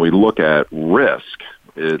when we look at risk,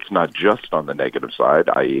 it's not just on the negative side,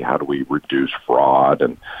 i.e. how do we reduce fraud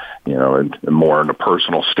and more in a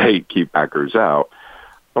personal state, keep hackers out,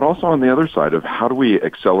 but also on the other side of how do we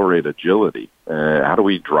accelerate agility? How do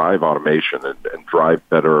we drive automation and drive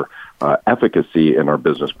better efficacy in our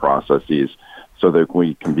business processes so that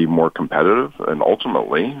we can be more competitive and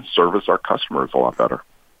ultimately service our customers a lot better?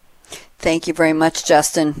 Thank you very much,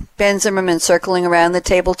 Justin. Ben Zimmerman, circling around the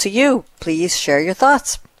table to you. Please share your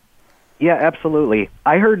thoughts. Yeah, absolutely.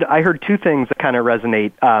 I heard two things that kind of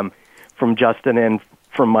resonate from Justin and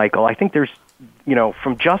from Michael. I think there's,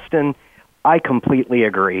 from Justin, I completely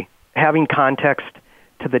agree. Having context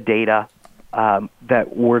to the data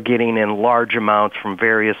that we're getting in large amounts from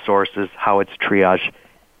various sources, how it's triaged,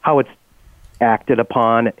 how it's acted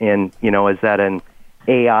upon, and, is that an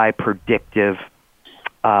AI predictive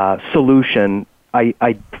solution?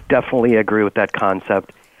 I definitely agree with that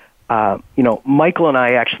concept. Michael and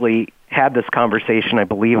I actually had this conversation, I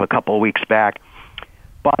believe, a couple of weeks back.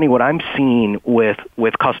 Bonnie, what I'm seeing with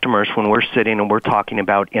customers when we're sitting and we're talking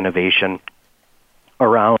about innovation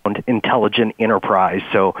around intelligent enterprise,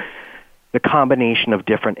 so the combination of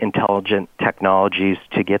different intelligent technologies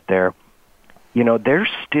to get there, they're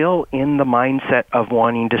still in the mindset of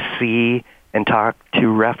wanting to see and talk to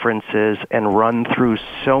references and run through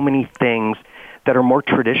so many things that are more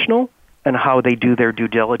traditional and how they do their due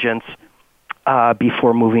diligence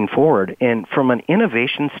before moving forward. And from an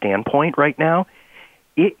innovation standpoint right now,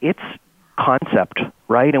 it's concept,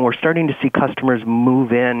 right? And we're starting to see customers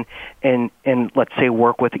move in and let's say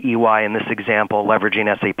work with EY in this example, leveraging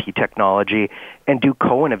SAP technology, and do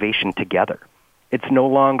co-innovation together. It's no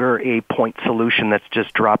longer a point solution that's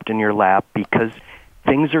just dropped in your lap because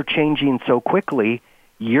things are changing so quickly.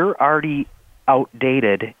 You're already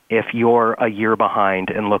outdated if you're a year behind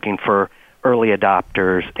and looking for early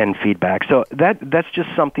adopters and feedback. So that's just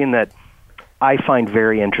something that I find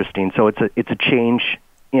very interesting. So it's a change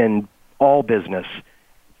in all business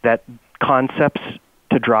that concepts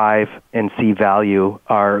to drive and see value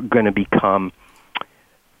are going to become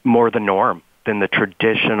more the norm than the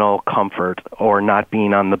traditional comfort or not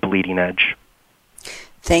being on the bleeding edge.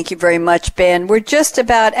 Thank you very much, Ben. We're just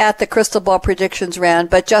about at the crystal ball predictions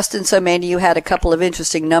round, but Justin, Somaini, you had a couple of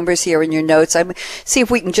interesting numbers here in your notes. See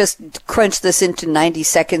if we can just crunch this into 90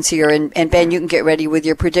 seconds here, and Ben, you can get ready with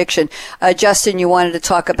your prediction. Justin, you wanted to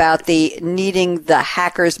talk about needing the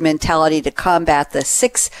hacker's mentality to combat the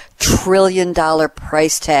 $6 trillion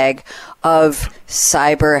price tag of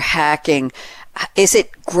cyber hacking. Is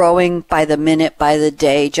it growing by the minute, by the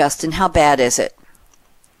day? Justin, how bad is it?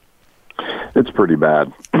 It's pretty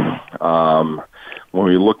bad. When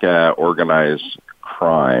we look at organized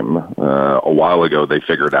crime, a while ago they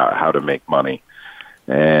figured out how to make money,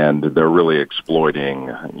 and they're really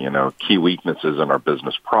exploiting, key weaknesses in our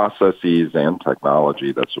business processes and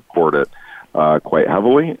technology that support it quite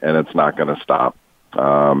heavily, and it's not going to stop.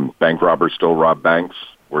 Bank robbers still rob banks.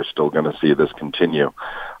 We're still going to see this continue,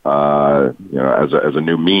 as a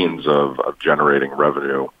new means of generating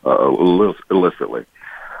revenue illicitly.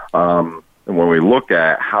 And when we look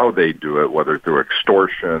at how they do it, whether through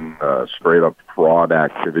extortion, straight-up fraud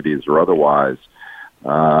activities or otherwise,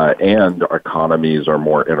 and our economies are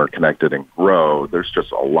more interconnected and grow, there's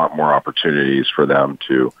just a lot more opportunities for them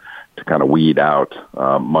to kind of weed out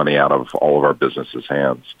money out of all of our businesses'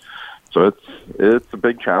 hands. So it's a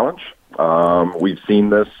big challenge. We've seen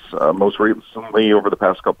this most recently over the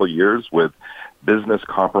past couple of years with business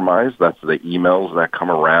compromise. That's the emails that come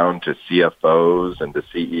around to CFOs and to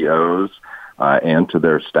CEOs and to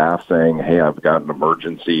their staff saying, hey, I've got an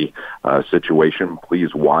emergency situation.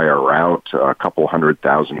 Please wire out a couple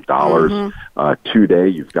 $100,000 today.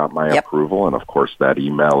 You've got my approval. And, of course, that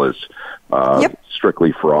email is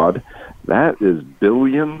strictly fraud. That is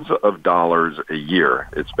billions of dollars a year,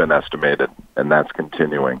 it's been estimated, and that's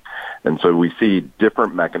continuing. And so we see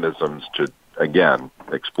different mechanisms to, again,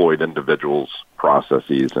 exploit individuals'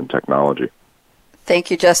 processes and technology. Thank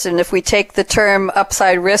you, Justin. If we take the term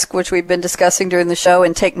upside risk, which we've been discussing during the show,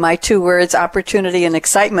 and take my two words, opportunity and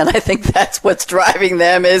excitement, I think that's what's driving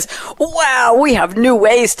them is, wow, we have new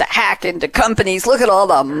ways to hack into companies. Look at all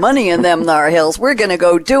the money in them thar hills. We're going to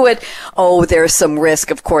go do it. Oh, there's some risk.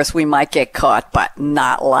 Of course, we might get caught, but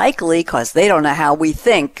not likely because they don't know how we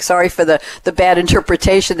think. Sorry for the bad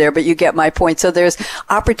interpretation there, but you get my point. So there's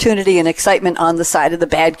opportunity and excitement on the side of the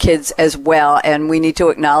bad kids as well, and we need to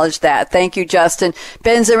acknowledge that. Thank you, Justin.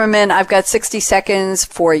 Ben Zimmerman, I've got 60 seconds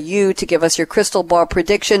for you to give us your crystal ball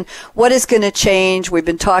prediction. What is going to change? We've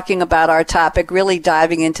been talking about our topic, really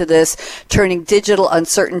diving into this, turning digital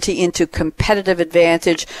uncertainty into competitive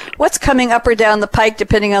advantage. What's coming up or down the pike,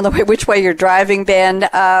 depending on which way you're driving, Ben?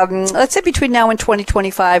 Let's say between now and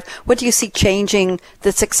 2025, what do you see changing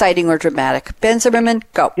that's exciting or dramatic? Ben Zimmerman,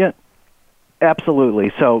 go. Yeah.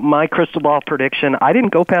 Absolutely. So my crystal ball prediction, I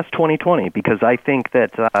didn't go past 2020 because I think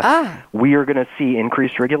that we are going to see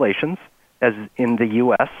increased regulations as in the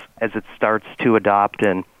U.S. as it starts to adopt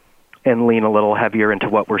and lean a little heavier into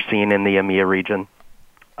what we're seeing in the EMEA region.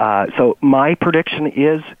 So my prediction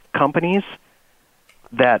is companies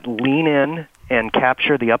that lean in and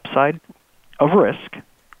capture the upside of risk,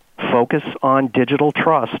 focus on digital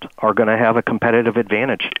trust, are going to have a competitive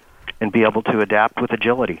advantage and be able to adapt with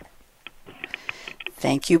agility.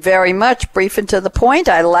 Thank you very much. Brief and to the point.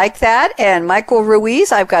 I like that. And Michael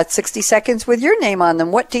Ruiz, I've got 60 seconds with your name on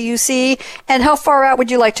them. What do you see, and how far out would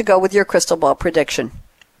you like to go with your crystal ball prediction?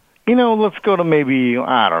 Let's go to maybe,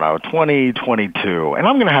 2022. And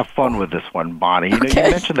I'm going to have fun with this one, Bonnie. You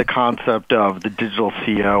mentioned the concept of the digital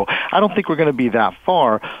CEO. I don't think we're going to be that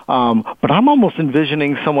far, but I'm almost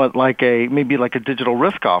envisioning somewhat like a digital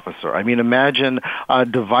risk officer. I mean, imagine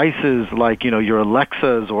devices like, your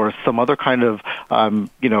Alexas or some other kind of,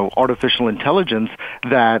 artificial intelligence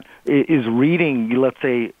that is reading, let's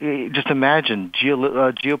say, just imagine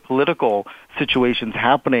geopolitical situations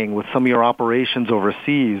happening with some of your operations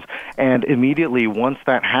overseas, and immediately once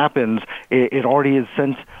that happens, it already has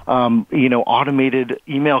sent automated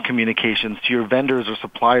email communications to your vendors or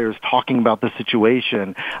suppliers talking about the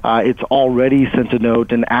situation. It's already sent a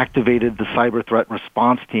note and activated the cyber threat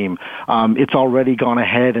response team. It's already gone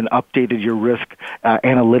ahead and updated your risk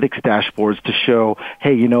analytics dashboards to show,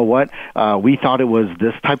 hey, you know what? We thought it was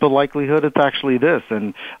this type of likelihood. It's actually this,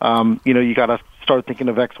 and you got to start thinking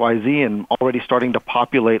of XYZ and already starting to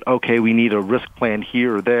populate, okay, we need a risk plan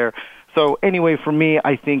here or there. So anyway, for me,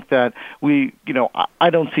 I think that I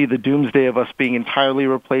don't see the doomsday of us being entirely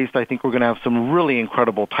replaced. I think we're going to have some really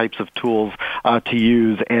incredible types of tools to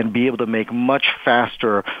use and be able to make much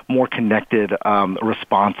faster, more connected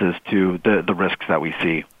responses to the risks that we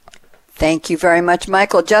see. Thank you very much,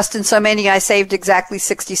 Michael. Justin Somaini, I saved exactly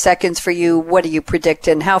 60 seconds for you. What do you predict,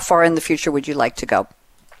 and how far in the future would you like to go?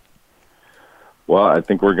 Well, I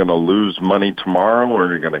think we're going to lose money tomorrow.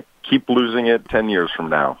 We're going to keep losing it 10 years from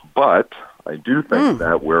now. But I do think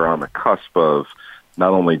that we're on the cusp of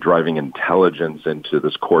not only driving intelligence into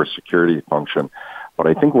this core security function, but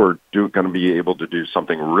I think we're going to be able to do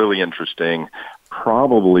something really interesting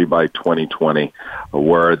probably by 2020,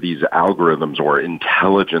 where these algorithms or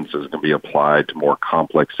intelligence is going to be applied to more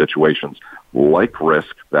complex situations like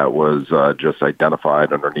risk that was just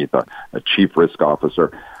identified underneath a chief risk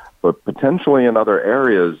officer, but potentially in other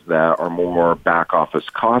areas that are more back office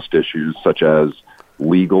cost issues, such as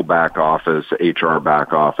legal back office, HR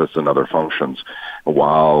back office, and other functions,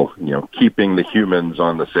 while keeping the humans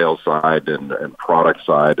on the sales side and product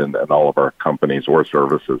side and all of our companies or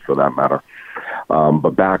services for that matter.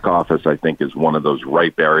 But back office, I think, is one of those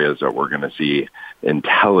ripe areas that we're going to see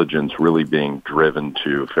intelligence really being driven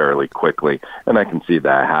to fairly quickly, and I can see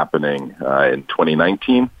that happening in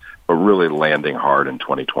 2019. But really landing hard in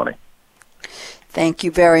 2020. Thank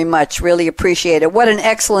you very much. Really appreciate it. What an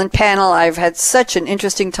excellent panel. I've had such an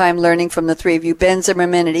interesting time learning from the three of you. Ben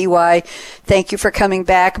Zimmerman at EY, thank you for coming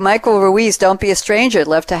back. Michael Ruiz, don't be a stranger. I'd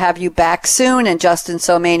love to have you back soon. And Justin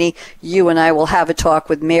Somaini, you and I will have a talk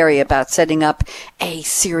with Mary about setting up a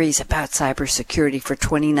series about cybersecurity for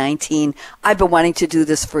 2019. I've been wanting to do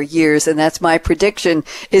this for years, and that's my prediction,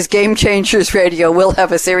 is Game Changers Radio will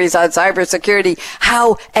have a series on cybersecurity.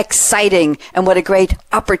 How exciting, and what a great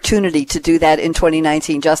opportunity to do that in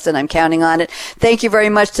 2019. Justin, I'm counting on it. Thank you very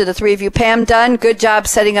much to the three of you. Pam Dunn, good job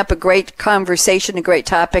setting up a great conversation, a great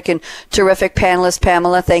topic, and terrific panelist.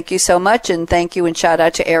 Pamela, thank you so much. And thank you and shout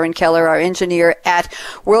out to Aaron Keller, our engineer at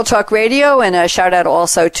World Talk Radio, and a shout out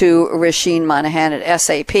also to Rasheen Monahan at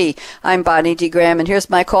SAP. I'm Bonnie D. Graham, and here's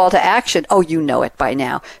my call to action. Oh, you know it by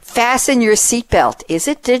now. Fasten your seatbelt. Is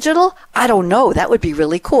it digital? I don't know. That would be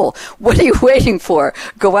really cool. What are you waiting for?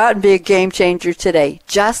 Go out and be a game changer today,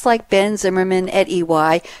 just like Ben Zimmerman at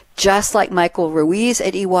EY, just like Michael Ruiz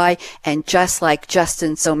at EY, and just like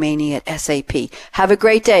Justin Somaini at SAP. Have a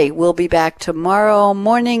great day. We'll be back tomorrow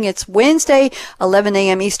morning. It's Wednesday, 11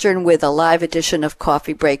 a.m. Eastern, with a live edition of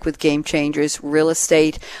Coffee Break with Game Changers Real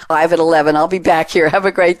Estate, live at 11. I'll be back here. Have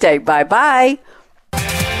a great day. Bye-bye.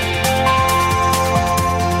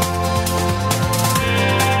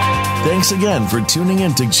 Thanks again for tuning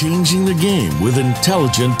in to Changing the Game with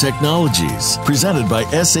Intelligent Technologies, presented by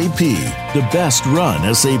SAP, the best run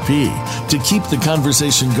SAP. To keep the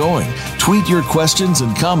conversation going, tweet your questions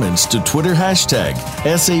and comments to Twitter hashtag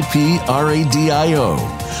 #SAPRADIO.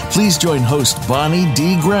 Please join host Bonnie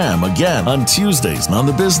D. Graham again on Tuesdays on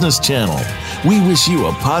the Business Channel. We wish you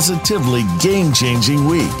a positively game-changing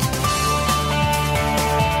week.